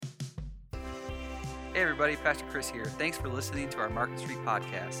Hey everybody, Pastor Chris here. Thanks for listening to our Market Street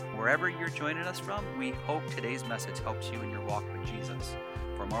podcast. Wherever you're joining us from, we hope today's message helps you in your walk with Jesus.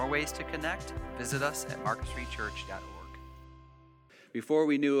 For more ways to connect, visit us at marketstreetchurch.org. Before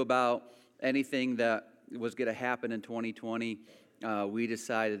we knew about anything that was going to happen in 2020, we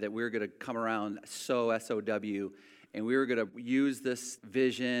decided that we were going to come around S-O-W, and we were going to use this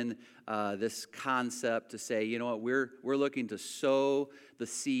vision, this concept to say, you know what, we're looking to sow the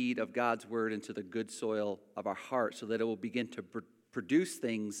seed of God's word into the good soil of our heart so that it will begin to produce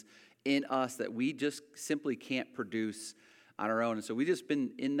things in us that we just simply can't produce on our own. And so we've just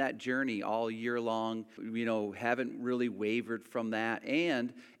been in that journey all year long, haven't really wavered from that.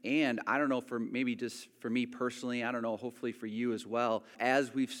 And I don't know, for maybe just for me personally, I don't know, hopefully for you as well,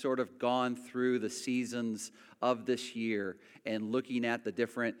 as we've sort of gone through the seasons of this year and looking at the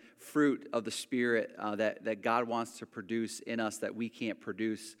different fruit of the Spirit that God wants to produce in us that we can't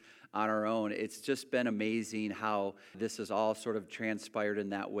produce on our own. It's just been amazing how this has all sort of transpired in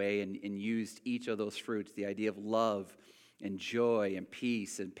that way and used each of those fruits, the idea of love and joy and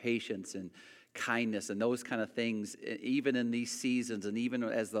peace and patience and kindness and those kind of things, even in these seasons and even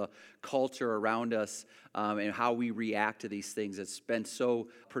as the culture around us and how we react to these things. It's been so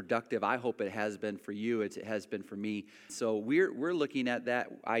productive. I hope it has been for you. It has been for me. So we're looking at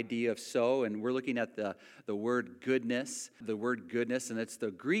that idea of sow, and we're looking at the word goodness, and it's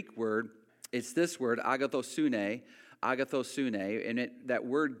the Greek word. It's this word, agathosune, and that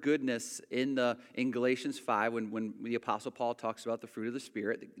word goodness in Galatians 5, when the Apostle Paul talks about the fruit of the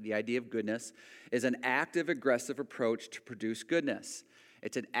Spirit, the idea of goodness is an active, aggressive approach to produce goodness.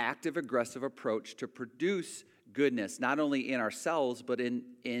 It's an active, aggressive approach to produce goodness, not only in ourselves, but in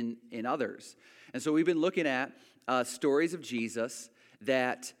others. And so we've been looking at stories of Jesus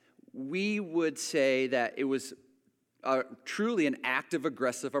that we would say that it was truly an active,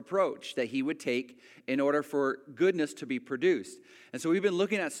 aggressive approach that he would take in order for goodness to be produced. And so we've been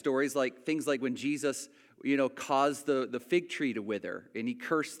looking at stories like things like when Jesus, caused the fig tree to wither, and he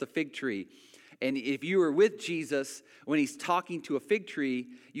cursed the fig tree. And if you were with Jesus when he's talking to a fig tree,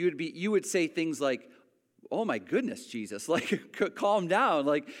 you would say things like, "Oh my goodness, Jesus! Like, calm down!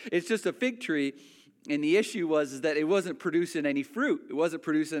 Like, it's just a fig tree." And the issue was that it wasn't producing any fruit.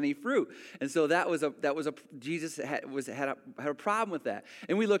 And so Jesus had a problem with that.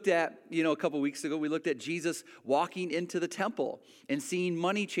 And we looked at, a couple weeks ago, we looked at Jesus walking into the temple and seeing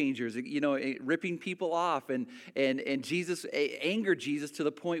money changers, ripping people off. And Jesus angered Jesus to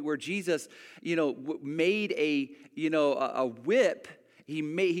the point where Jesus, made a whip. He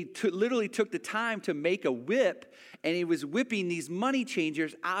literally took the time to make a whip, and he was whipping these money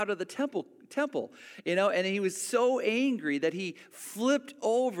changers out of the temple, and he was so angry that he flipped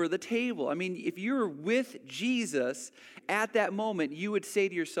over the table. I mean, if you were with Jesus at that moment, you would say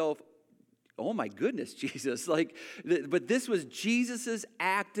to yourself, "Oh my goodness, Jesus." But this was Jesus's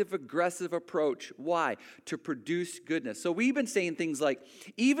active, aggressive approach. Why? To produce goodness. So we've been saying things like,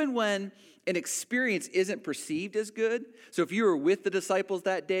 even when an experience isn't perceived as good. So if you were with the disciples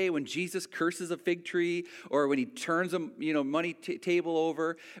that day when Jesus curses a fig tree, or when he turns a money table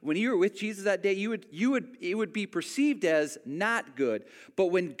over, when you were with Jesus that day, it would be perceived as not good. But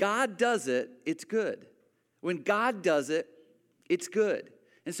when God does it, it's good. When God does it, it's good.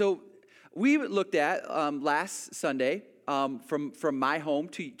 And so we looked at last Sunday, from my home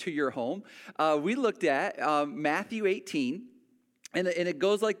to your home, we looked at Matthew 18, and it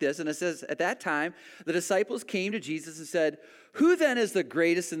goes like this, and it says, "At that time, the disciples came to Jesus and said, 'Who then is the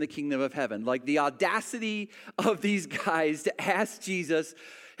greatest in the kingdom of heaven?'" Like the audacity of these guys to ask Jesus,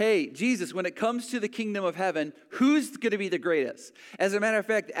 "Hey, Jesus, when it comes to the kingdom of heaven, who's going to be the greatest?" As a matter of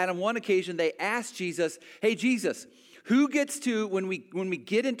fact, on one occasion, they asked Jesus, "Hey, Jesus, who gets to, when we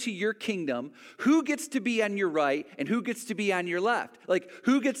get into your kingdom, who gets to be on your right and who gets to be on your left? Like,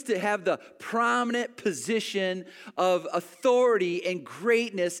 who gets to have the prominent position of authority and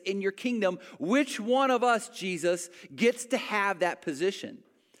greatness in your kingdom? Which one of us, Jesus, gets to have that position?"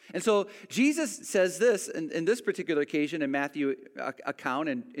 And so Jesus says this in this particular occasion in Matthew account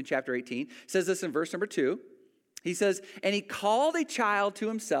in chapter 18, says this in verse number 2. He says, "And he called a child to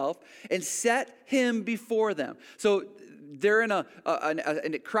himself and set him before them." So they're in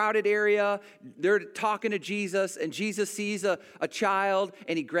a crowded area. They're talking to Jesus, and Jesus sees a child,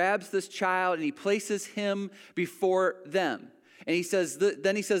 and he grabs this child, and he places him before them. And he says,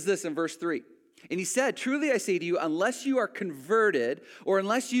 then he says this in verse 3. "And he said, 'Truly I say to you, unless you are converted, or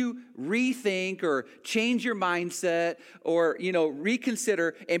unless you rethink or change your mindset or,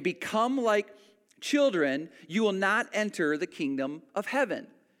 reconsider and become like children, you will not enter the kingdom of heaven.'"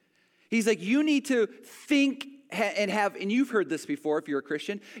 He's like, you need to think and you've heard this before if you're a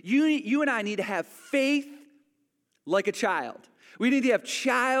Christian, you and I need to have faith like a child. We need to have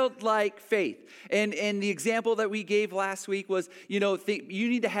childlike faith. And the example that we gave last week was, you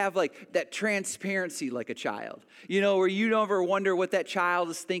need to have like that transparency like a child, where you never wonder what that child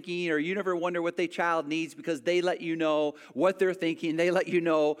is thinking, or you never wonder what that child needs because they let you know what they're thinking. They let you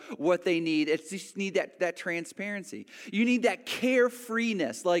know what they need. It's just need that transparency. You need that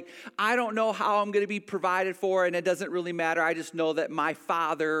carefreeness. Like, I don't know how I'm going to be provided for, and it doesn't really matter. I just know that my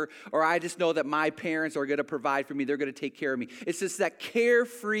father, or I just know that my parents are going to provide for me. They're going to take care of me. It's just that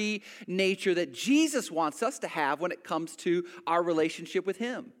carefree nature that Jesus wants us to have when it comes to our relationship with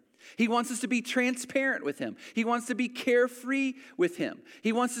him. He wants us to be transparent with him. He wants to be carefree with him.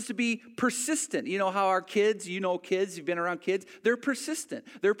 He wants us to be persistent. You know how our kids, kids, you've been around kids, they're persistent.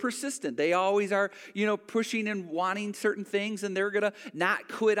 They're persistent. They always are, pushing and wanting certain things, and they're going to not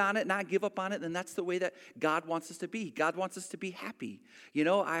quit on it, not give up on it. And that's the way that God wants us to be. God wants us to be happy.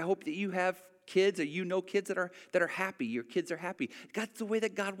 I hope that you have kids, or kids that are happy. Your kids are happy. That's the way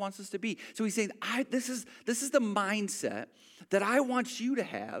that God wants us to be. So he's saying, this is the mindset that I want you to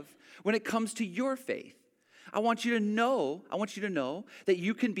have when it comes to your faith. I want you to know that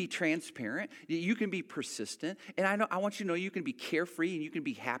you can be transparent, that you can be persistent, and I want you to know you can be carefree and you can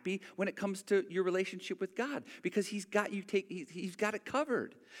be happy when it comes to your relationship with God, because he's got it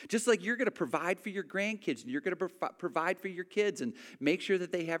covered. Just like you're going to provide for your grandkids, and you're going to provide for your kids and make sure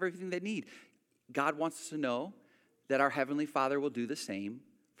that they have everything they need. God wants us to know that our Heavenly Father will do the same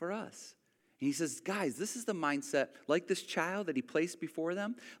for us. And he says, guys, this is the mindset, like this child that he placed before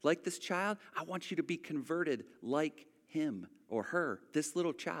them, like this child, I want you to be converted like him or her, this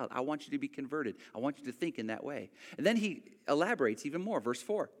little child. I want you to be converted. I want you to think in that way. And then he elaborates even more, verse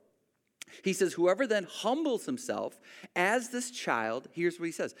 4. He says, whoever then humbles himself as this child, here's what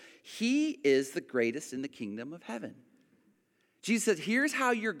he says, he is the greatest in the kingdom of heaven. Jesus said, here's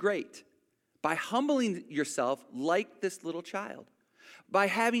how you're great. By humbling yourself like this little child, by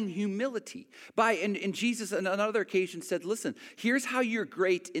having humility, and Jesus on another occasion said, listen, here's how you're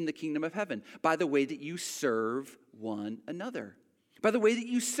great in the kingdom of heaven, by the way that you serve one another, by the way that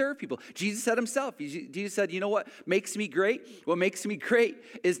you serve people. Jesus said himself, Jesus said, you know what makes me great? What makes me great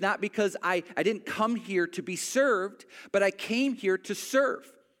is not because I didn't come here to be served, but I came here to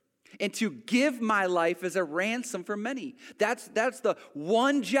serve and to give my life as a ransom for many. That's the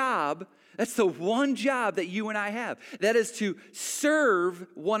one job. That's the one job that you and I have. That is to serve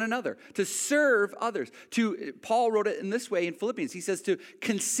one another, to serve others. Paul wrote it in this way in Philippians. He says to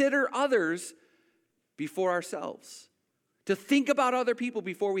consider others before ourselves. To think about other people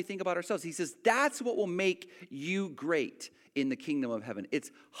before we think about ourselves. He says that's what will make you great in the kingdom of heaven.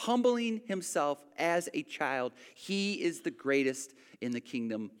 It's humbling himself as a child. He is the greatest in the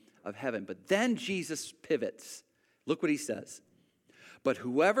kingdom of heaven. But then Jesus pivots. Look what he says. But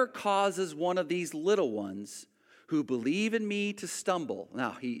whoever causes one of these little ones who believe in me to stumble.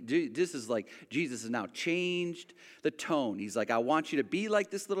 Now, this is like Jesus has now changed the tone. He's like, I want you to be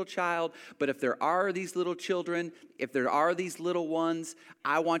like this little child, but if there are these little children, if there are these little ones,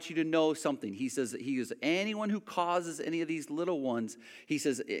 I want you to know something. He says, anyone who causes any of these little ones, he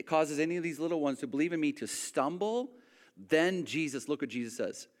says, it causes any of these little ones to believe in me to stumble, then Jesus, look what Jesus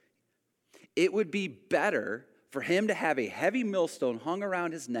says. It would be better for him to have a heavy millstone hung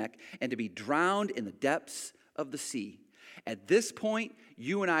around his neck and to be drowned in the depths of the sea. At this point,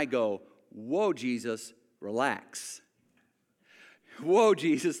 you and I go, whoa, Jesus, relax. Whoa,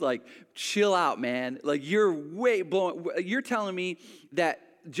 Jesus, like, chill out, man. Like, you're telling me that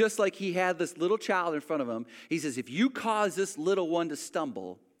just like he had this little child in front of him, he says, if you cause this little one to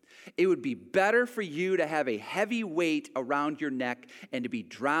stumble, it would be better for you to have a heavy weight around your neck and to be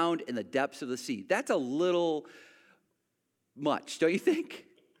drowned in the depths of the sea. That's a little much, don't you think?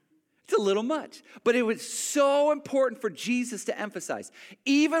 It's a little much. But it was so important for Jesus to emphasize,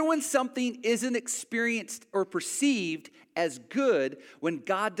 even when something isn't experienced or perceived as good, when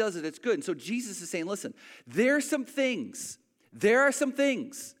God does it, it's good. And so Jesus is saying, listen, there are some things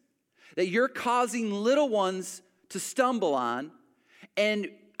that you're causing little ones to stumble on, and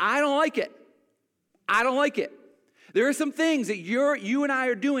I don't like it. There are some things that you and I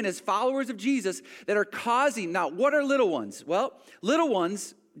are doing as followers of Jesus that are causing. Now, what are little ones? Well, little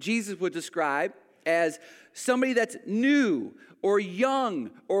ones, Jesus would describe as somebody that's new or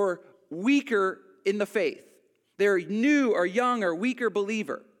young or weaker in the faith. They're new or young or weaker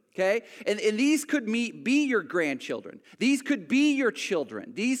believer. Okay? And these could be your grandchildren. These could be your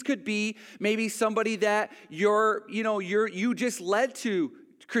children. These could be maybe somebody that you just led to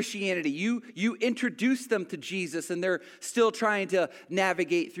Christianity. You introduce them to Jesus, and they're still trying to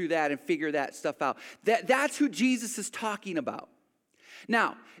navigate through that and figure that stuff out. That's who Jesus is talking about.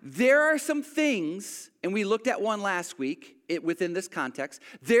 Now, there are some things, and we looked at one last week within this context.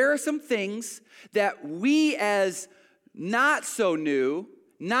 There are some things that we as not so new,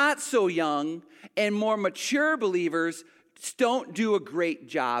 not so young, and more mature believers don't do a great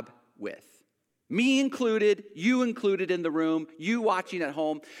job with. Me included, you included in the room, you watching at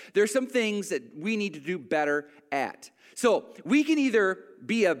home. There's some things that we need to do better at. So we can either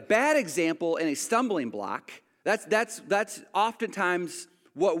be a bad example and a stumbling block. That's oftentimes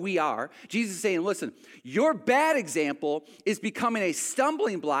what we are. Jesus is saying, listen, your bad example is becoming a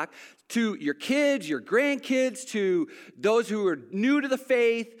stumbling block to your kids, your grandkids, to those who are new to the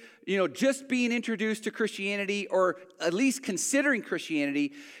faith, just being introduced to Christianity or at least considering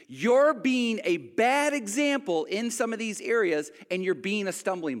Christianity. You're being a bad example in some of these areas, and you're being a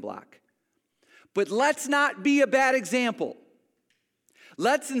stumbling block. But let's not be a bad example.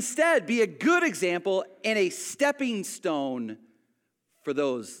 Let's instead be a good example and a stepping stone for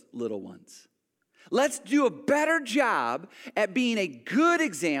those little ones. Let's do a better job at being a good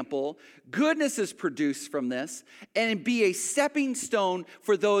example. Goodness is produced from this, and be a stepping stone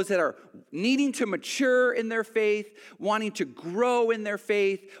for those that are needing to mature in their faith, wanting to grow in their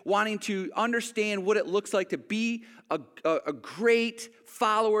faith, wanting to understand what it looks like to be a great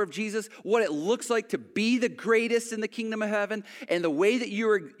follower of Jesus, what it looks like to be the greatest in the kingdom of heaven, and the way that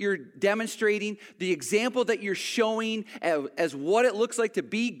you're demonstrating, the example that you're showing as what it looks like to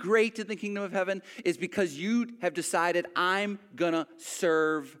be great in the kingdom of heaven is because you have decided, I'm going to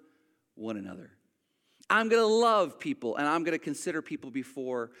serve one another. I'm going to love people, and I'm going to consider people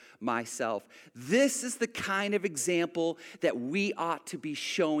before myself. This is the kind of example that we ought to be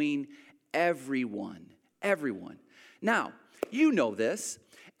showing everyone. Now, you know this,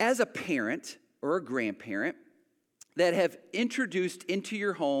 as a parent or a grandparent that have introduced into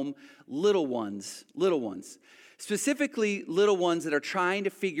your home little ones, specifically little ones that are trying to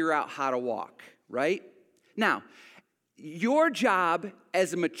figure out how to walk, right? Now, your job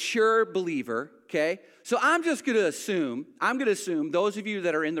as a mature believer, okay? So I'm going to assume those of you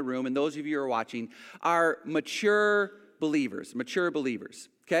that are in the room and those of you who are watching are mature believers,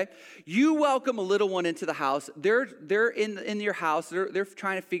 okay? You welcome a little one into the house. They're in your house. They're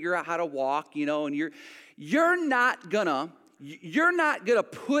trying to figure out how to walk, and you're not gonna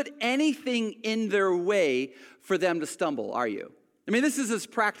put anything in their way for them to stumble, are you? I mean, this is as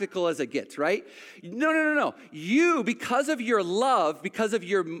practical as it gets, right? No. You, because of your love, because of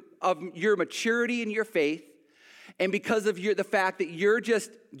your maturity in your faith, and because of the fact that you're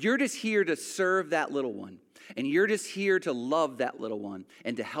just here to serve that little one, and you're just here to love that little one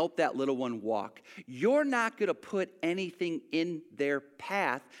and to help that little one walk, you're not going to put anything in their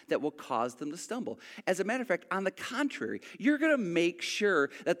path that will cause them to stumble. As a matter of fact, on the contrary, you're going to make sure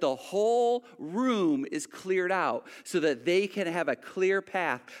that the whole room is cleared out so that they can have a clear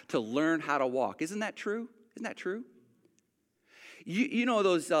path to learn how to walk. Isn't that true? You know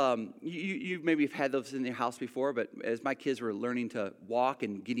those, you maybe have had those in your house before, but as my kids were learning to walk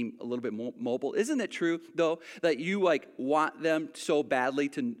and getting a little bit mobile, isn't it true, though, that you want them so badly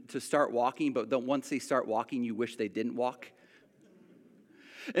to start walking, but then once they start walking, you wish they didn't walk?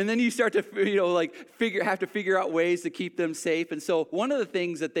 And then you start to, have to figure out ways to keep them safe. And so one of the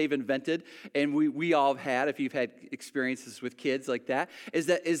things that they've invented, and we all have had, if you've had experiences with kids like that, is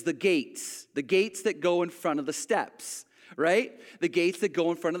the gates that go in front of the steps. Right? The gates that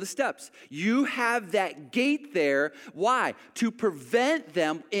go in front of the steps. You have that gate there. Why? To prevent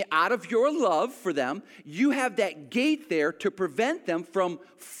them, out of your love for them, you have that gate there to prevent them from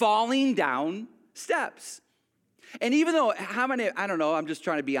falling down steps. And even though, I don't know, I'm just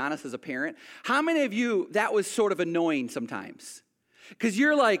trying to be honest as a parent, how many of you, that was sort of annoying sometimes? Because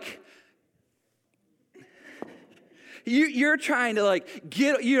you're like, You're trying to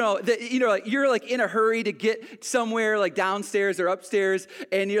get, you're in a hurry to get somewhere downstairs or upstairs,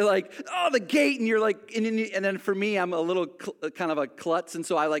 and you're like, oh, the gate, and you're and then for me, I'm a little kind of a klutz, and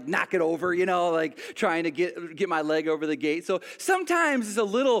so I knock it over, trying to get my leg over the gate. So sometimes it's a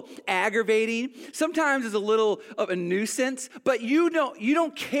little aggravating, sometimes it's a little of a nuisance, but you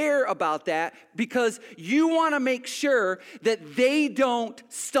don't care about that because you want to make sure that they don't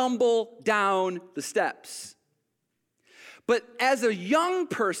stumble down the steps. But as a young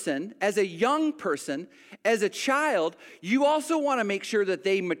person, as a child, you also want to make sure that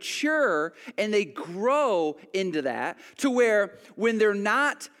they mature and they grow into that to where when they're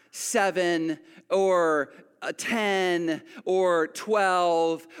not 7 or 10 or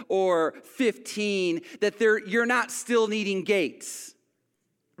 12 or 15, that you're not still needing gates.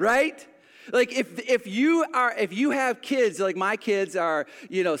 right? Like if you have kids, like my kids are,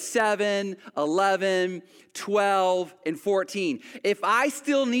 7, 11, 12, and 14. If I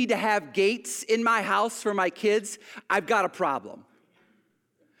still need to have gates in my house for my kids, I've got a problem.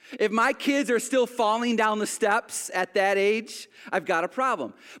 If my kids are still falling down the steps at that age, I've got a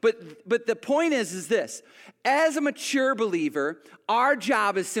problem. But the point is this. As a mature believer, our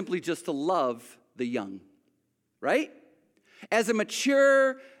job is simply just to love the young, right? As a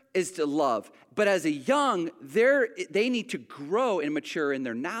mature is to love. But as a young, they need to grow and mature in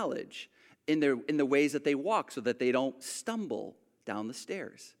their knowledge, in the ways that they walk so that they don't stumble down the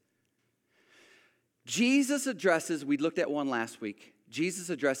stairs. Jesus addresses, we looked at one last week, Jesus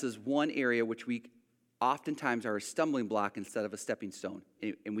addresses one area which we oftentimes are a stumbling block instead of a stepping stone.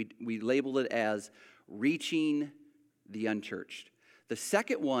 And we labeled it as reaching the unchurched. The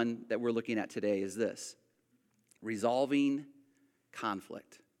second one that we're looking at today is this: resolving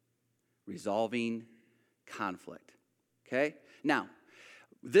conflict. Resolving conflict. Okay? Now,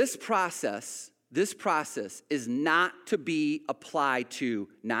 this process is not to be applied to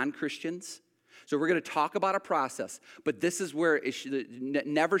non-Christians. So we're going to talk about a process, but this is where it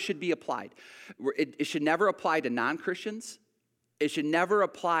never should be applied. It should never apply to non-Christians. It should never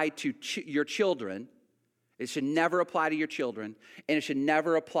apply to your children. It should never apply to your children, and it should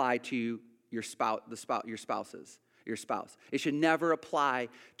never apply to your spouse. It should never apply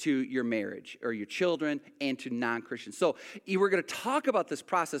to your marriage or your children and to non-Christians. So we're going to talk about this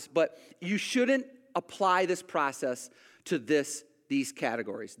process, but you shouldn't apply this process to these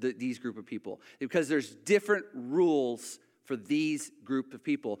categories, these group of people, because there's different rules for these group of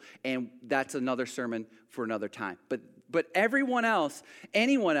people, and that's another sermon for another time. But everyone else,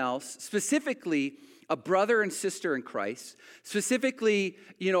 anyone else, specifically a brother and sister in Christ, specifically,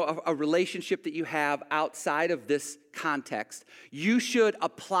 a relationship that you have outside of this context, you should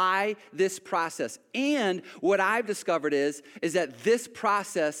apply this process. And what I've discovered is that this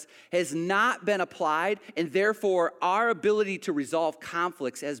process has not been applied, and therefore our ability to resolve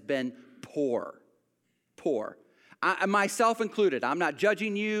conflicts has been poor. Myself included. I'm not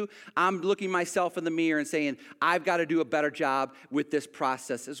judging you. I'm looking myself in the mirror and saying, I've got to do a better job with this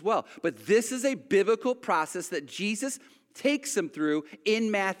process as well. But this is a biblical process that Jesus takes them through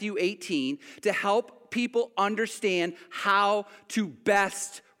in Matthew 18 to help people understand how to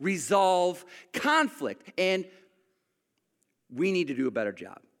best resolve conflict. And we need to do a better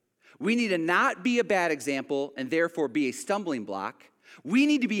job. We need to not be a bad example and therefore be a stumbling block. We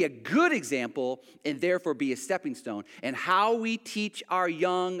need to be a good example and therefore be a stepping stone. And how we teach our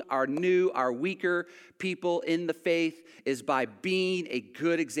young, our new, our weaker people in the faith is by being a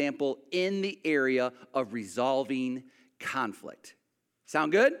good example in the area of resolving conflict.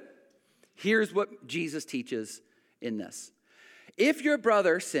 Sound good? Here's what Jesus teaches in this. If your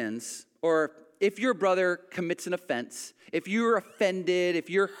brother sins, or if your brother commits an offense, if you're offended, if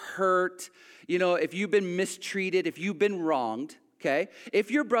you're hurt, if you've been mistreated, if you've been wronged, okay?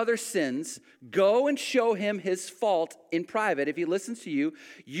 If your brother sins, go and show him his fault in private. If he listens to you,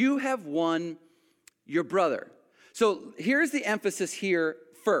 you have won your brother. So here's the emphasis here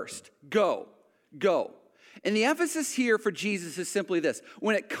first. Go. And the emphasis here for Jesus is simply this.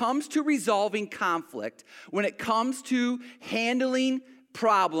 When it comes to resolving conflict, when it comes to handling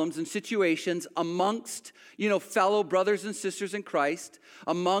problems and situations amongst, fellow brothers and sisters in Christ,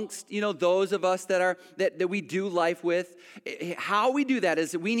 amongst, those of us that we do life with, how we do that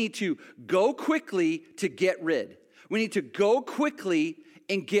is that we need to go quickly to get rid. We need to go quickly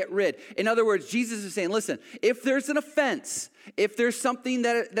and get rid. In other words, Jesus is saying, listen, if there's an offense, if there's something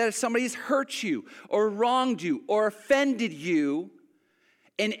that somebody's hurt you or wronged you or offended you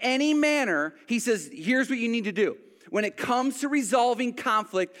in any manner, he says, here's what you need to do. When it comes to resolving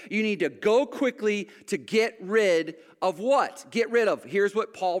conflict, you need to go quickly to get rid of what? Get rid of. Here's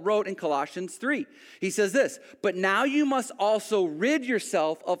what Paul wrote in Colossians 3. He says this, but now you must also rid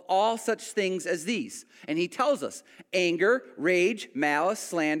yourself of all such things as these. And he tells us, anger, rage, malice,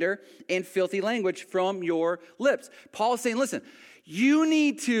 slander, and filthy language from your lips. Paul is saying, listen, you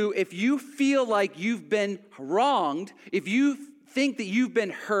need to, if you feel like you've been wronged, if you think that you've been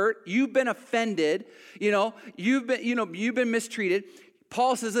hurt, you've been offended, you've been mistreated.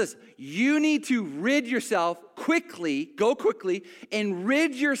 Paul says this, you need to rid yourself quickly, go quickly, and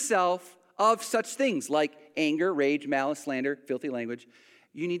rid yourself of such things like anger, rage, malice, slander, filthy language.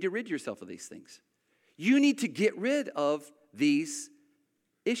 You need to rid yourself of these things. You need to get rid of these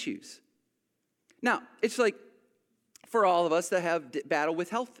issues. Now, it's like for all of us that have battle with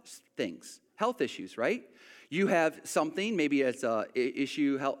health issues, right? You have something, maybe it's a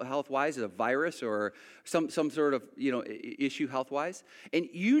issue health-wise, a virus or some sort of, issue health-wise. And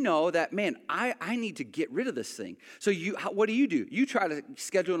you know that, man, I need to get rid of this thing. So what do? You try to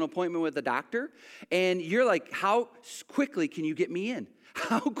schedule an appointment with a doctor, and you're like, how quickly can you get me in?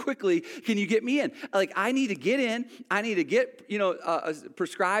 How quickly can you get me in? Like, I need to get in. I need to get,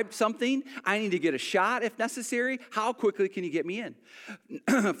 prescribed something. I need to get a shot if necessary. How quickly can you get me in?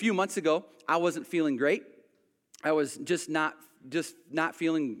 A few months ago, I wasn't feeling great. I was just not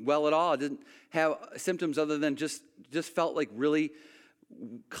feeling well at all. I didn't have symptoms other than just felt like really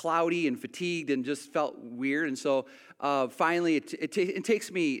cloudy and fatigued and just felt weird. And so finally, it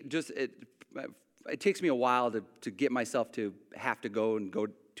takes me it takes me a while to get myself to have to go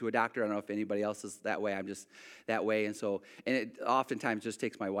to a doctor. I don't know if anybody else is that way. I'm just that way. And it oftentimes just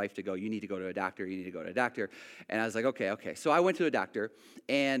takes my wife to go, you need to go to a doctor, you need to go to a doctor. And I was like, okay. So I went to a doctor,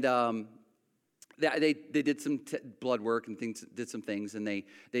 and they did some blood work and did some things, and they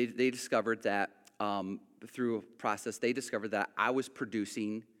discovered that through a process, they discovered that I was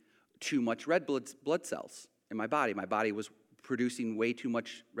producing too much red blood cells in my body. My body was producing way too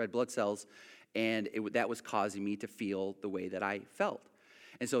much red blood cells, and that was causing me to feel the way that I felt.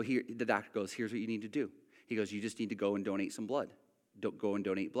 And so the doctor goes, here's what you need to do. He goes, you just need to go and donate some blood. Go and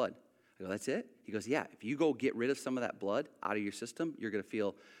donate blood. I go, that's it? He goes, yeah, if you go get rid of some of that blood out of your system, you're going to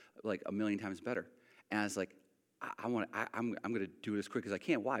feel like 1,000,000 times better. And I was like, I'm going to do it as quick as I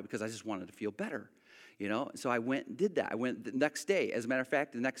can. Why? Because I just wanted to feel better. So I went and did that. I went the next day. As a matter of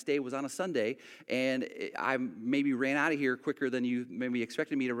fact, the next day was on a Sunday, and I maybe ran out of here quicker than you maybe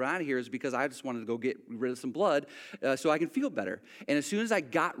expected me to run out of here, is because I just wanted to go get rid of some blood so I can feel better. And as soon as I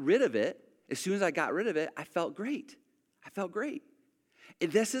got rid of it, I felt great.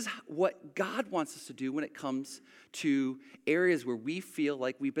 And this is what God wants us to do when it comes to areas where we feel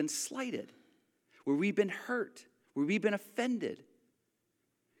like we've been slighted, where we've been hurt, where we've been offended.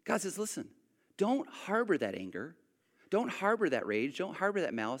 God says, listen, don't harbor that anger. Don't harbor that rage. Don't harbor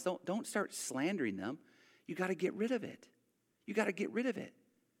that malice. Don't start slandering them. You got to get rid of it.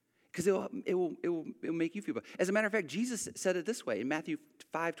 Because it will make you feel better. As a matter of fact, Jesus said it this way in Matthew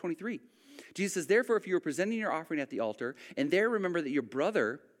 5:23. Jesus says, therefore, if you are presenting your offering at the altar, and there remember that your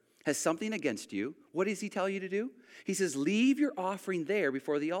brother has something against you, what does he tell you to do? He says, leave your offering there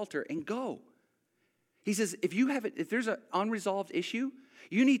before the altar and go. He says, if there's an unresolved issue,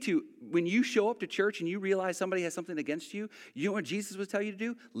 you need to, when you show up to church and you realize somebody has something against you, you know what Jesus would tell you to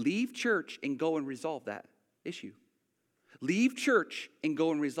do? Leave church and go and resolve that issue. Leave church and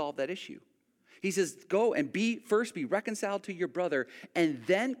go and resolve that issue. He says, go and first be reconciled to your brother, and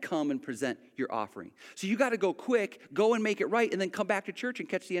then come and present your offering. So you got to go quick, go and make it right, and then come back to church and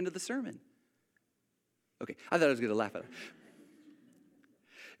catch the end of the sermon. Okay, I thought I was going to laugh at it.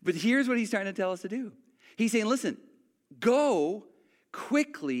 But here's what he's trying to tell us to do. He's saying, listen, go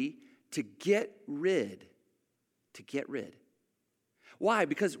quickly to get rid. Why?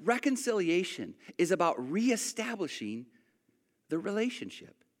 Because reconciliation is about reestablishing the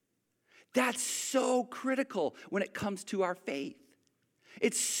relationship. That's so critical when it comes to our faith.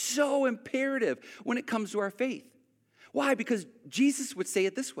 It's so imperative when it comes to our faith. Why? Because Jesus would say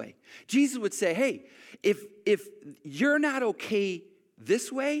it this way. Jesus would say, hey, if you're not okay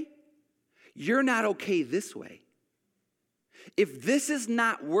this way, you're not okay this way. If this is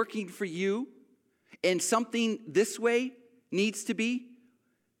not working for you and something this way needs to be,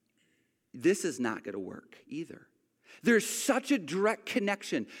 this is not going to work either. There's such a direct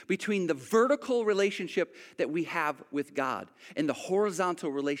connection between the vertical relationship that we have with God and the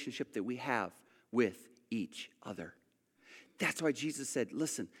horizontal relationship that we have with each other. That's why Jesus said,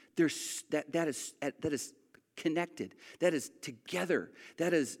 listen, that is connected. That is together.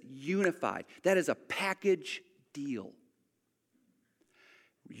 That is unified. That is a package deal.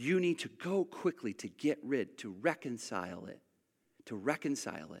 You need to go quickly to get rid, to reconcile it.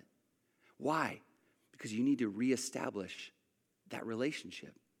 Why? Because you need to reestablish that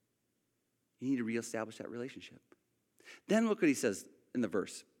relationship. Then look what he says in the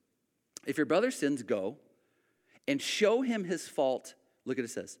verse. If your brother sins, go and show him his fault, look what it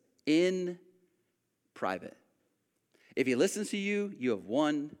says, in private. If he listens to you, you have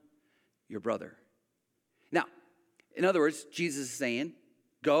won your brother. Now, in other words, Jesus is saying,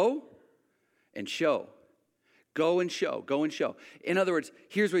 go and show. Go and show. In other words,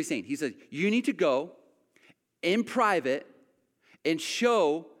 here's what he's saying. He said, you need to go in private and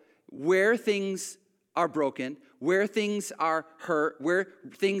show where things are broken, where things are hurt, what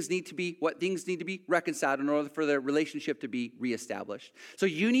things need to be reconciled in order for the relationship to be reestablished. So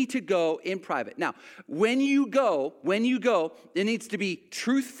you need to go in private. Now, when you go, it needs to be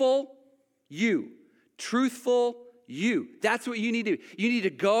truthful you. truthful you. That's what you need to do. You need to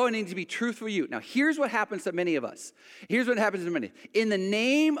go and need to be truthful you. Now, here's what happens to many of us. Here's what happens to many. In the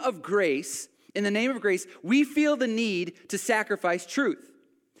name of grace, we feel the need to sacrifice truth.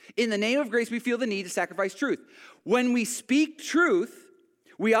 In the name of grace, we feel the need to sacrifice truth. When we speak truth,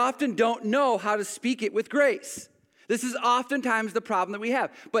 we often don't know how to speak it with grace. This is oftentimes the problem that we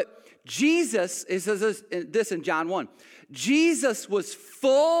have. But Jesus, it says this in John 1, Jesus was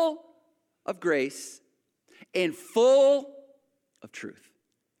full of grace and full of truth.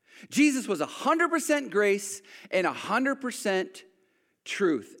 Jesus was 100% grace and 100%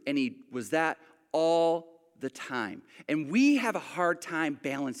 truth, and he was that all the time. And we have a hard time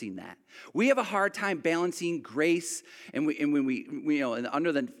balancing that. We have a hard time balancing grace, and when we and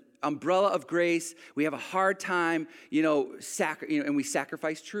under the umbrella of grace, we have a hard time, and we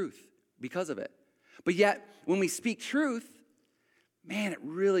sacrifice truth because of it. But yet, when we speak truth, man, it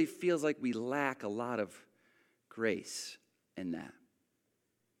really feels like we lack a lot of grace in that.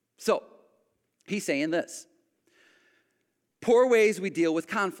 So, he's saying this. Poor ways we deal with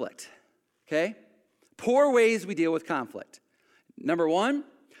conflict, okay? Poor ways we deal with conflict. Number one,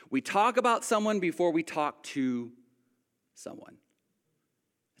 we talk about someone before we talk to someone.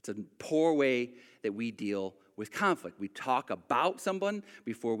 It's a poor way that we deal with conflict. We talk about someone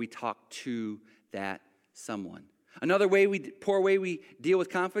before we talk to that someone. Another poor way we deal with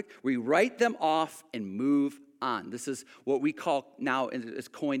conflict, we write them off and move on. This is what we call now, it's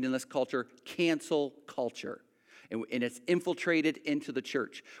coined in this culture, cancel culture. And it's infiltrated into the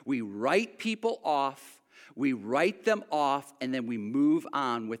church. We write people off, and then we move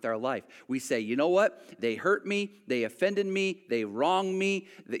on with our life. We say, you know what? They hurt me, they offended me, they wronged me,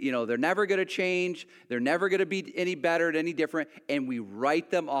 they're never going to change, they're never going to be any better, any different, and we write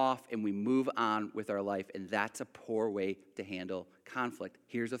them off and we move on with our life, and that's a poor way to handle conflict.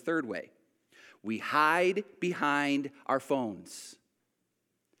 Here's a third way. We hide behind our phones.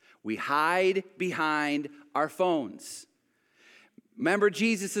 We hide behind our phones. Remember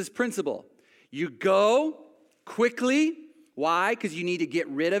Jesus' principle. You go quickly. Why? Because you need to get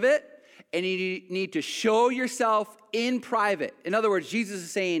rid of it, and you need to show yourself in private. In other words, Jesus is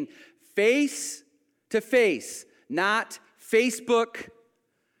saying face to face, not Facebook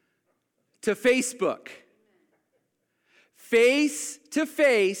to Facebook. Face to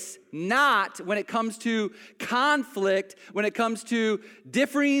face, not when it comes to conflict, when it comes to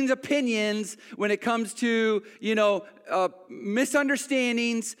differing opinions, when it comes to,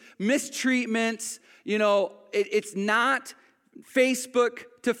 misunderstandings, mistreatments. It's not Facebook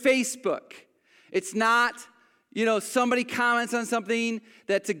to Facebook. It's not, somebody comments on something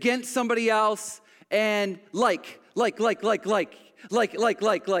that's against somebody else and like. I'm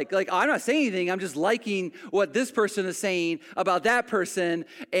not saying anything. I'm just liking what this person is saying about that person,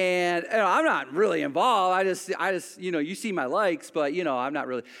 and I'm not really involved. I just, you see my likes, but I'm not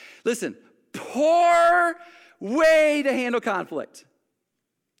really. Listen, poor way to handle conflict.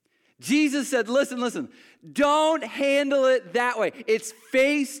 Jesus said, listen, don't handle it that way. It's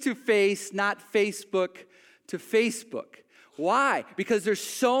face to face, not Facebook to Facebook. Why? Because there's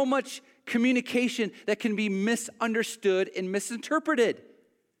so much communication that can be misunderstood and misinterpreted.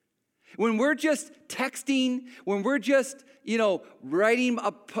 When we're just texting, when we're just, writing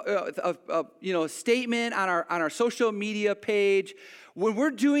a statement on our social media page, when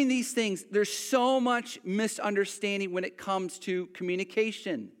we're doing these things, there's so much misunderstanding when it comes to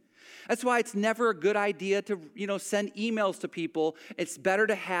communication. That's why it's never a good idea to, send emails to people. It's better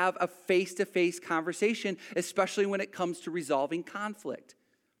to have a face-to-face conversation, especially when it comes to resolving conflict.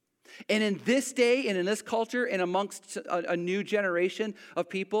 And in this day and in this culture and amongst a new generation of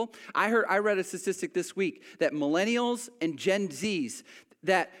people, I read a statistic this week that millennials and Gen Zs,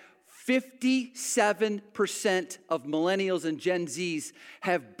 that 57% of millennials and Gen Zs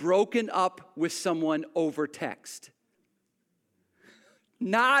have broken up with someone over text.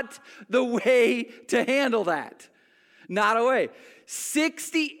 Not the way to handle that. Not a way.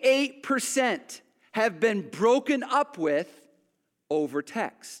 68% have been broken up with over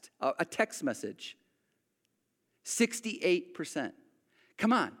text, a text message. 68%.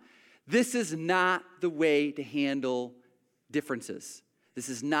 Come on. This is not the way to handle differences. This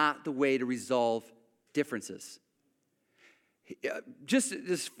is not the way to resolve differences. Just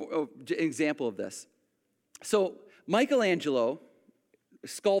an example of this. So Michelangelo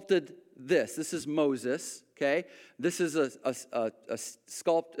sculpted this. This is Moses, okay? This is a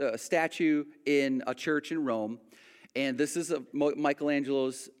statue in a church in Rome. And this is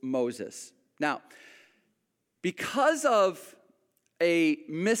Michelangelo's Moses. Now, because of a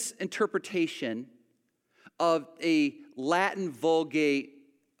misinterpretation of a Latin Vulgate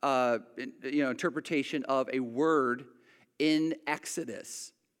interpretation of a word in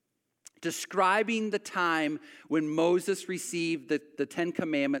Exodus, describing the time when Moses received the Ten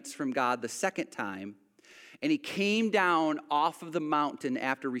Commandments from God the second time, and he came down off of the mountain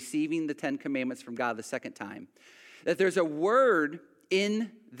after receiving the Ten Commandments from God the second time, that there's a word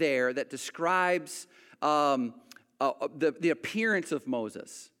in there that describes the appearance of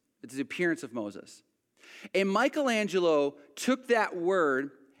Moses. It's the appearance of Moses. And Michelangelo took that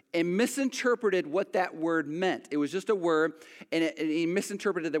word and misinterpreted what that word meant. It was just a word, and he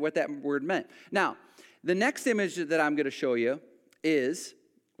misinterpreted what that word meant. Now, the next image that I'm going to show you is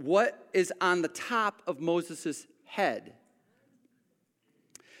what is on the top of Moses' head.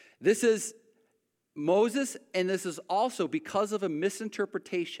 This is Moses, and this is also because of a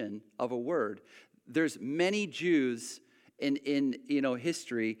misinterpretation of a word. There's many Jews in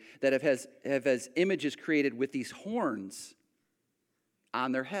history that have has images created with these horns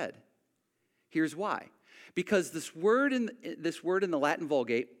on their head. Here's why. Because this word in the Latin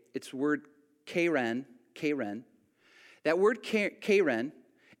Vulgate, it's word keren. That word keren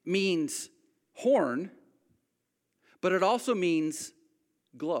means horn, but it also means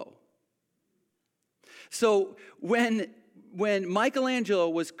glow. So when Michelangelo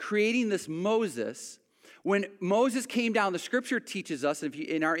was creating this Moses, when Moses came down, the scripture teaches us,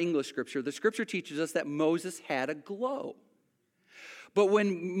 in our English scripture, the scripture teaches us that Moses had a glow. But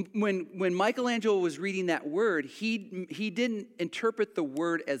when Michelangelo was reading that word, he didn't interpret the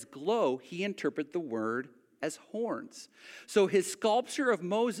word as glow, he interpreted the word as horns. So his sculpture of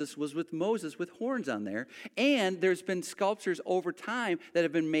Moses was with Moses with horns on there, and there's been sculptures over time that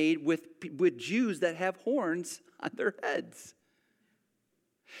have been made with Jews that have horns on their heads.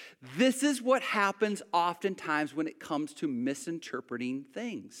 This is what happens oftentimes when it comes to misinterpreting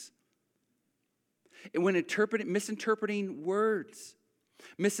things. And when misinterpreting words.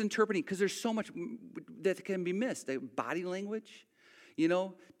 Misinterpreting, because there's so much that can be missed. Body language,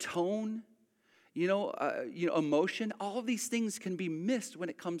 tone, emotion. All of these things can be missed when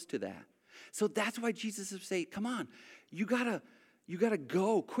it comes to that. So that's why Jesus is saying, come on, you gotta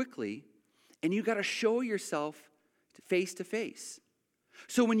go quickly, and you gotta show yourself face to face.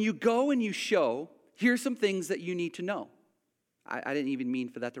 So when you go and you show, here's some things that you need to know. I didn't even mean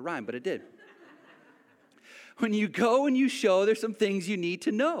for that to rhyme, but it did. When you go and you show, there's some things you need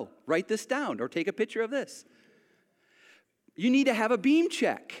to know. Write this down or take a picture of this. You need to have a beam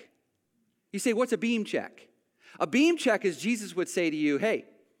check. You say, what's a beam check? A beam check is Jesus would say to you, hey,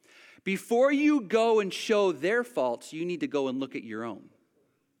 before you go and show their faults, you need to go and look at your own.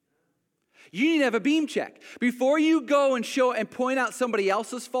 You need to have a beam check. Before you go and show and point out somebody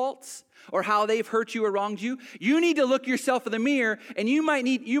else's faults or how they've hurt you or wronged you, you need to look yourself in the mirror, and you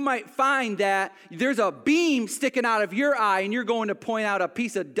might find that there's a beam sticking out of your eye, and you're going to point out a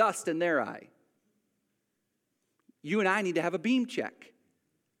piece of dust in their eye. You and I need to have a beam check.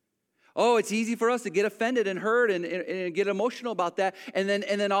 Oh, it's easy for us to get offended and hurt and get emotional about that. And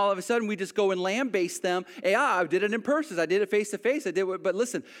then all of a sudden we just go and lambaste them. Hey, I did it in person. I did it face to face. But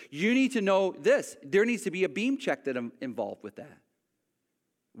listen, you need to know this. There needs to be a beam check that involved with that.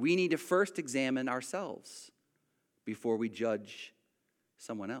 We need to first examine ourselves before we judge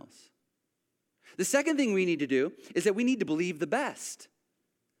someone else. The second thing we need to do is that we need to believe the best.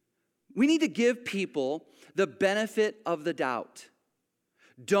 We need to give people the benefit of the doubt.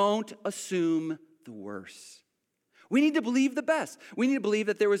 Don't assume the worst. We need to believe the best. We need to believe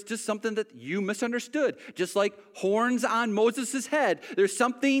that there was just something that you misunderstood. Just like horns on Moses' head, there's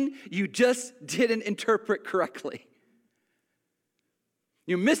something you just didn't interpret correctly.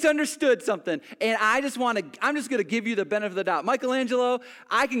 You misunderstood something, and I'm just going to give you the benefit of the doubt. Michelangelo,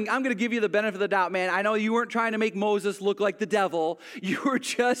 I'm going to give you the benefit of the doubt, man. I know you weren't trying to make Moses look like the devil. You were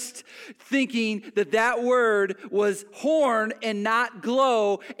just thinking that word was horn and not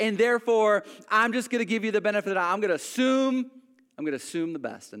glow, and therefore, I'm just going to give you the benefit of the doubt. I'm going to assume the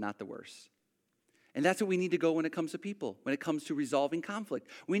best and not the worst. And that's what we need to go when it comes to people, when it comes to resolving conflict.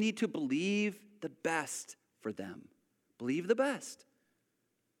 We need to believe the best for them. Believe the best.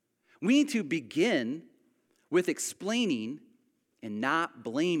 We need to begin with explaining and not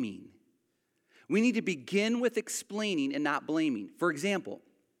blaming. We need to begin with explaining and not blaming. For example,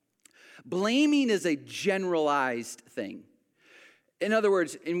 blaming is a generalized thing. In other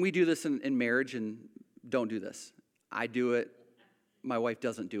words, and we do this in marriage, and don't do this. I do it. My wife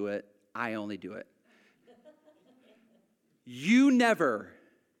doesn't do it. I only do it. You never,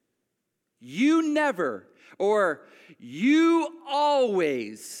 or you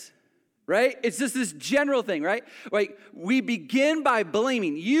always, right? It's just this general thing, right? Like, we begin by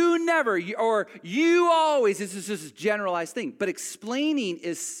blaming. You never, or you always. It's just this generalized thing. But explaining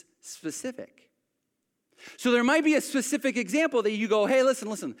is specific. So there might be a specific example that you go, hey,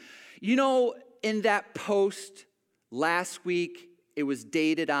 listen. You know, in that post last week, it was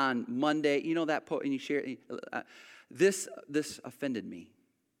dated on Monday. You know that post, and you share this offended me.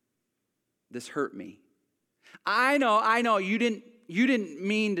 This hurt me. I know. You didn't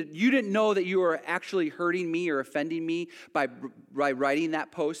know that you were actually hurting me or offending me by writing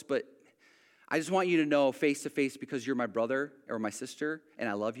that post, but I just want you to know face to face, because you're my brother or my sister and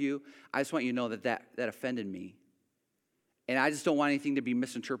I love you. I just want you to know that offended me. And I just don't want anything to be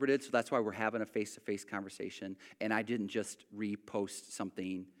misinterpreted, so that's why we're having a face-to-face conversation. And I didn't just repost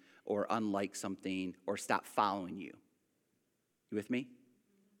something or unlike something or stop following you. You with me?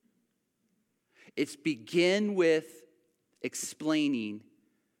 It's begin with explaining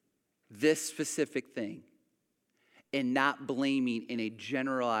this specific thing and not blaming in a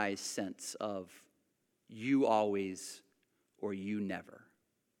generalized sense of you always or you never.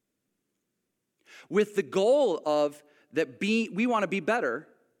 With the goal of we want to be better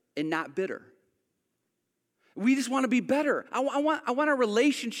and not bitter. We just want to be better. I want a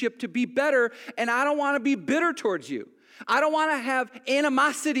relationship to be better, and I don't want to be bitter towards you. I don't want to have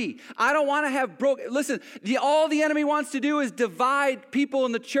animosity. I don't want to have Listen, all the enemy wants to do is divide people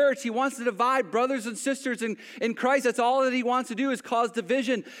in the church. He wants to divide brothers and sisters in Christ. That's all that he wants to do is cause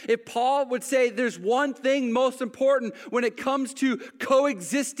division. If Paul would say there's one thing most important when it comes to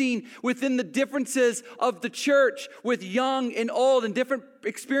coexisting within the differences of the church with young and old and different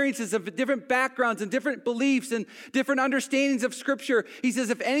experiences of different backgrounds and different beliefs and different understandings of Scripture, he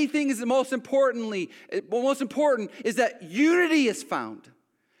says if anything is most important is that unity is found.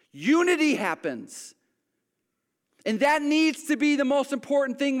 Unity happens. And that needs to be the most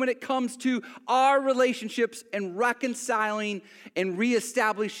important thing when it comes to our relationships, and reconciling and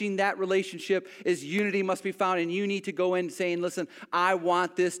reestablishing that relationship is unity must be found. And you need to go in saying, listen, I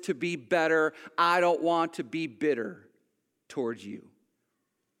want this to be better. I don't want to be bitter towards you.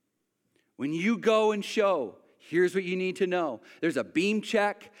 When you go and show, here's what you need to know. There's a beam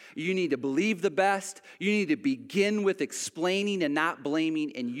check. You need to believe the best. You need to begin with explaining and not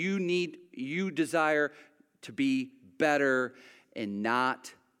blaming. And you desire to be better and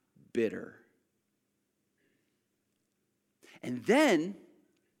not bitter. And then,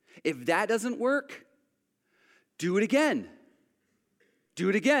 if that doesn't work, do it again. Do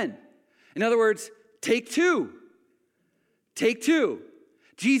it again. In other words, take two. Take two.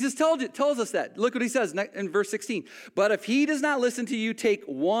 Jesus tells us that. Look what he says in verse 16. But if he does not listen to you, take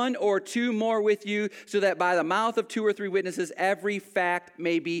one or two more with you, so that by the mouth of two or three witnesses, every fact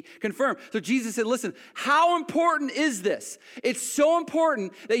may be confirmed. So Jesus said, listen, how important is this? It's so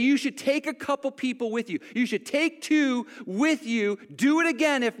important that you should take a couple people with you. You should take two with you, do it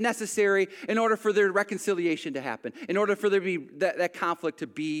again if necessary, in order for their reconciliation to happen, in order for there to be that conflict to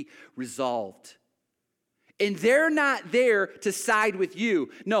be resolved. And they're not there to side with you.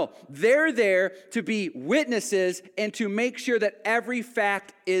 No, they're there to be witnesses and to make sure that every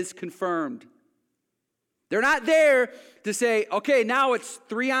fact is confirmed. They're not there to say, okay, now it's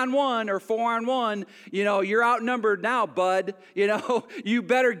 3-on-1 or 4-on-1. You're outnumbered now, bud. You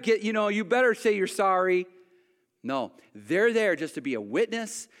better say you're sorry. No, they're there just to be a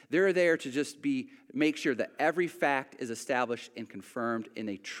witness. They're there to just make sure that every fact is established and confirmed in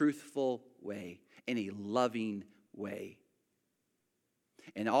a truthful way. In a loving way.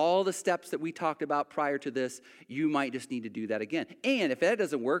 And all the steps that we talked about prior to this, you might just need to do that again. And if that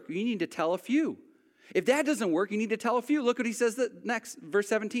doesn't work, you need to tell a few. If that doesn't work, you need to tell a few. Look what he says next, verse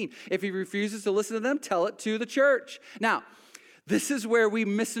 17. If he refuses to listen to them, tell it to the church. Now, this is where we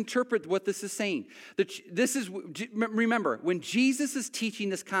misinterpret what this is saying. Remember, when Jesus is teaching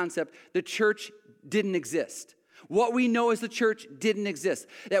this concept, the church didn't exist. What we know as the church didn't exist.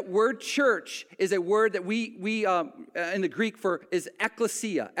 That word church is a word that we in the Greek for is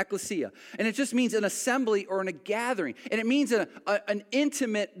ekklesia. And it just means an assembly or a gathering. And it means an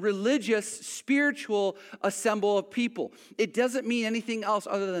intimate, religious, spiritual assembly of people. It doesn't mean anything else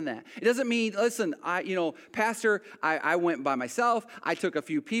other than that. It doesn't mean, listen, Pastor, I went by myself, I took a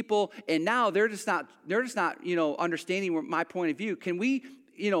few people, and now they're just not understanding my point of view. Can we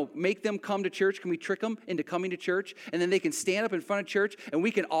make them come to church? Can we trick them into coming to church? And then they can stand up in front of church and we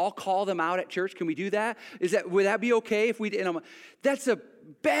can all call them out at church. Can we do that? Would that be okay if we did? That's a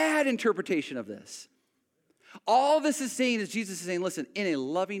bad interpretation of this. All this is saying is Jesus is saying, listen, in a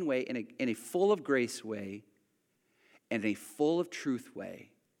loving way, in a full of grace way, and a full of truth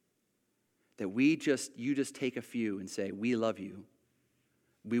way, that you just take a few and say, we love you.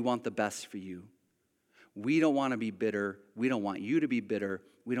 we want the best for you. We don't want to be bitter. We don't want you to be bitter.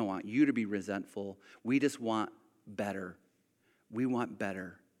 We don't want you to be resentful. We just want better. We want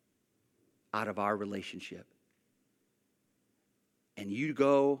better out of our relationship. And you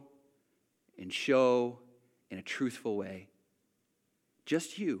go and show in a truthful way.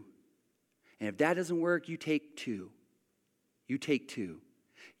 Just you. And if that doesn't work, you take two. You take two.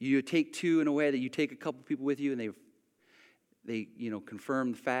 You take two in a way that you take a couple people with you and they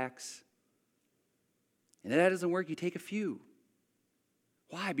confirm the facts. And if that doesn't work, you take a few.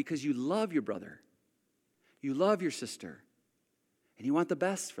 Why? Because you love your brother. You love your sister. And you want the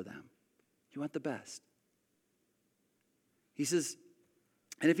best for them. You want the best. He says,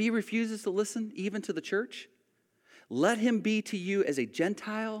 and if he refuses to listen even to the church, let him be to you as a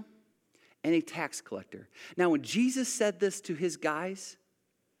Gentile and a tax collector. Now, when Jesus said this to his guys,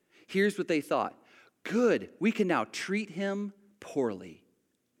 here's what they thought. Good, we can now treat him poorly.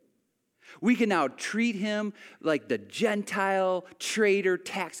 We can now treat him like the Gentile traitor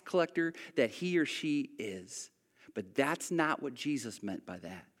tax collector that he or she is. But that's not what Jesus meant by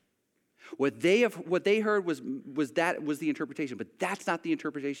that. What they heard was the interpretation, but that's not the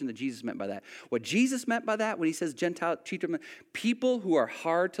interpretation that Jesus meant by that. What Jesus meant by that when he says Gentile, treat them, people who are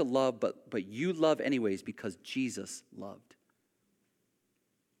hard to love, but you love anyways because Jesus loved.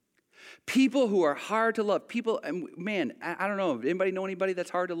 People who are hard to love. People, man, I don't know. Anybody know anybody that's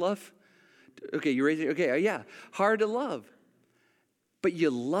hard to love? Okay, you're raising, okay, yeah. Hard to love. But you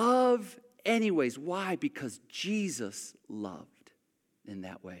love anyways. Why? Because Jesus loved in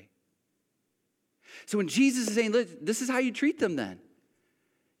that way. So when Jesus is saying, this is how you treat them then.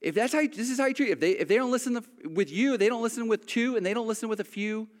 If that's how this is how you treat them. If they don't listen with you, they don't listen with two, and they don't listen with a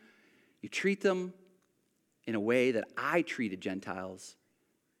few, you treat them in a way that I treated Gentiles,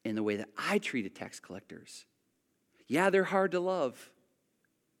 in the way that I treated tax collectors. Yeah, they're hard to love.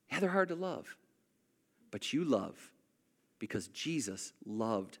 Yeah, they're hard to love. But you love because Jesus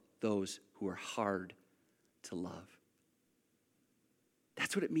loved those who are hard to love.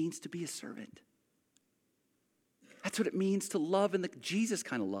 That's what it means to be a servant. That's what it means to love in the Jesus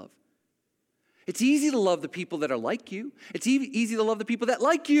kind of love. It's easy to love the people that are like you. It's easy to love the people that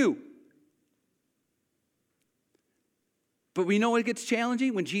like you. But we know it gets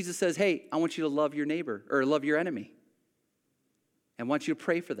challenging when Jesus says, hey, I want you to love your neighbor or love your enemy. I want you to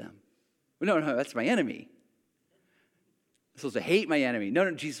pray for them. No, that's my enemy. I'm supposed to hate my enemy.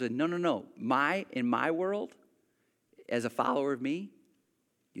 No, Jesus said, no. In my world, as a follower of me,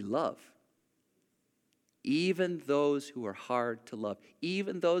 you love. Even those who are hard to love.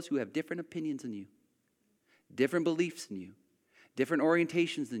 Even those who have different opinions than you. Different beliefs than you. Different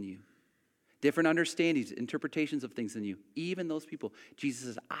orientations than you. Different understandings, interpretations of things than you. Even those people. Jesus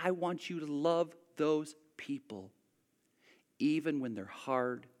says, I want you to love those people. Even when they're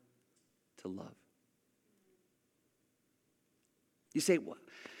hard to love. You say,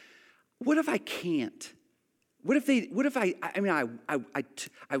 what if I can't? What if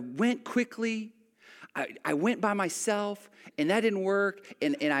I went quickly, I went by myself, and that didn't work,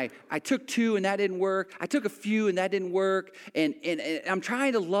 and I took two, and that didn't work. I took a few, and that didn't work, and I'm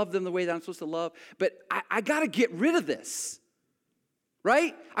trying to love them the way that I'm supposed to love, but I got to get rid of this.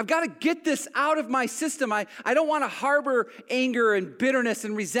 Right? I've got to get this out of my system. I don't want to harbor anger and bitterness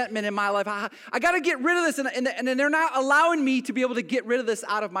and resentment in my life. I got to get rid of this, and they're not allowing me to be able to get rid of this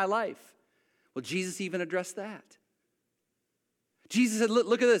out of my life. Well, Jesus even addressed that. Jesus said,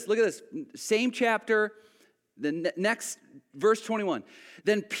 look at this. Same chapter, the next verse 21.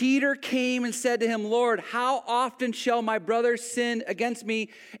 Then Peter came and said to him, Lord, how often shall my brother sin against me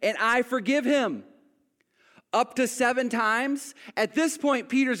and I forgive him? Up to 7 times. At this point,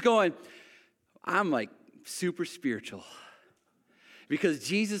 Peter's going, I'm like super spiritual. Because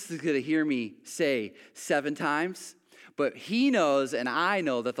Jesus is going to hear me say 7 times. But he knows and I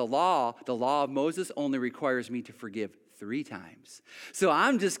know that the law of Moses only requires me to forgive 3 times. So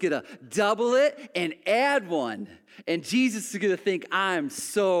I'm just going to double it and add 1. And Jesus is going to think I'm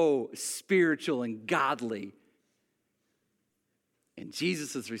so spiritual and godly. And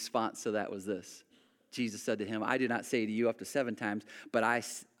Jesus' response to that was this. Jesus said to him, I do not say to you up to 7 times, but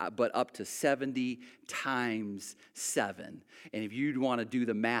up to 70 times 7. And if you'd want to do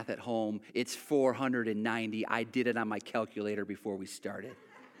the math at home, it's 490. I did it on my calculator before we started.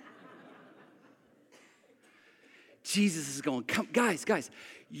 Jesus is going, come, guys,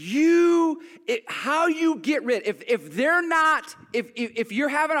 how you get rid, if they're not, if you're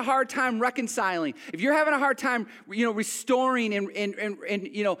having a hard time reconciling, if you're having a hard time, restoring and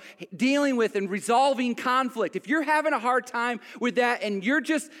dealing with and resolving conflict, if you're having a hard time with that and you're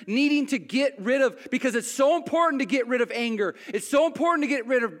just needing to get rid of, because it's so important to get rid of anger, it's so important to get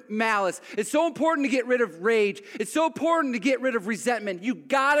rid of malice, it's so important to get rid of rage, it's so important to get rid of resentment, you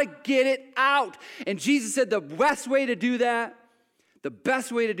gotta get it out. And Jesus said the best way to do that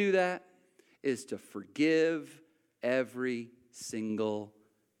is to forgive every single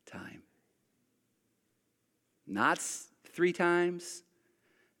time. Not 3 times,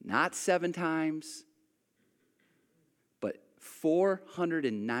 not 7 times, but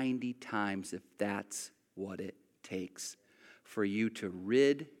 490 times if that's what it takes for you to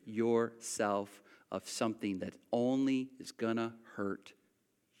rid yourself of something that only is gonna hurt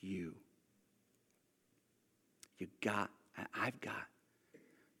you. I've got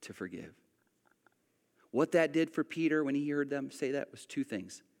to forgive. What that did for Peter when he heard them say that was 2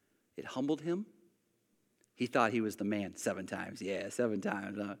 things. It humbled him. He thought he was the man 7 times. Yeah, 7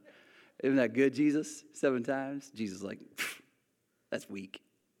 times. Isn't that good, Jesus? 7 times? Jesus is like, that's weak.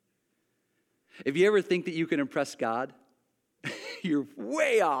 If you ever think that you can impress God, you're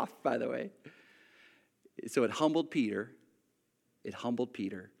way off, by the way. So it humbled Peter.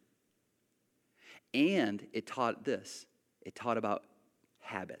 And it taught this. It taught about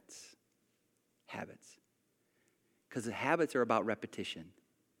habits. Because the habits are about repetition.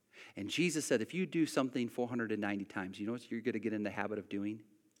 And Jesus said, if you do something 490 times, you know what you're going to get in the habit of doing?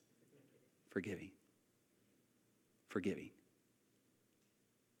 Forgiving.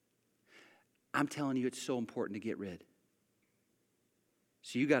 I'm telling you, it's so important to get rid.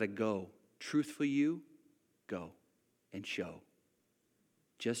 So you got to go. Truthful you, go and show.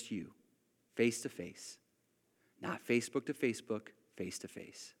 Just you. Face to face. Not Facebook to Facebook, face to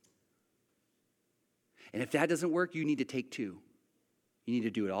face. And if that doesn't work, you need to take 2. You need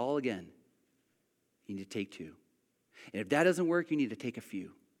to do it all again. You need to take 2. And if that doesn't work, you need to take a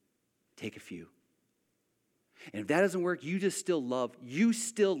few. Take a few. And if that doesn't work, you still love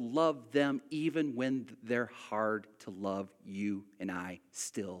them even when they're hard to love, you and I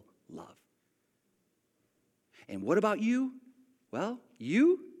still love. And what about you? Well,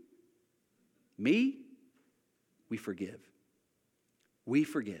 me, we forgive.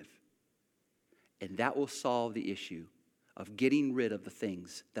 And that will solve the issue of getting rid of the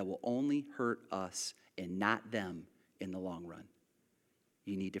things that will only hurt us and not them in the long run.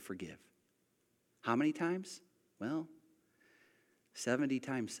 You need to forgive. How many times? Well, 70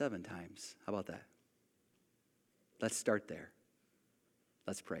 times 7 times. How about that? Let's start there.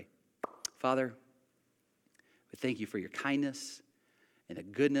 Let's pray. Father, we thank you for your kindness and the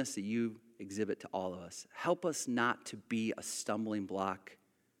goodness that you exhibit to all of us. Help us not to be a stumbling block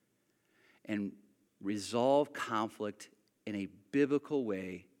and resolve conflict in a biblical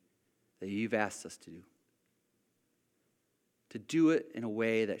way that you've asked us to do. To do it in a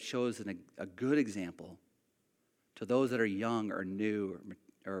way that shows a good example to those that are young or new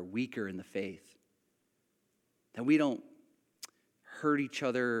or weaker in the faith. That we don't hurt each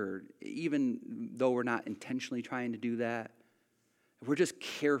other, even though we're not intentionally trying to do that. We're just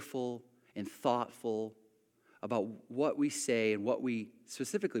careful and thoughtful about what we say and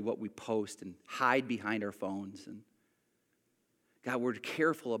specifically what we post and hide behind our phones. And God, we're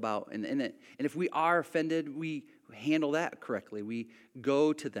careful about, and if we are offended, we handle that correctly. We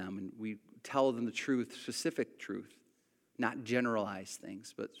go to them and we tell them the truth, specific truth, not generalized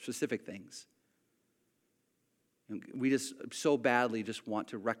things, but specific things. And we just so badly just want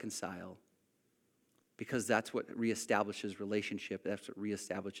to reconcile, because that's what reestablishes relationship, that's what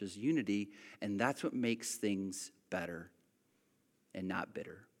reestablishes unity, and that's what makes things better and not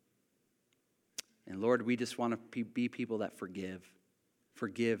bitter. And Lord, we just want to be people that forgive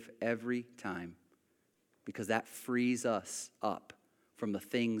every time, because that frees us up from the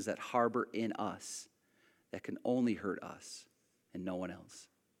things that harbor in us that can only hurt us and no one else.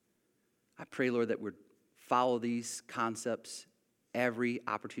 I pray, Lord, that we'd follow these concepts every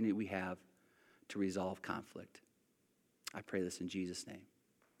opportunity we have to resolve conflict. I pray this in Jesus' name.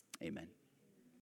 Amen.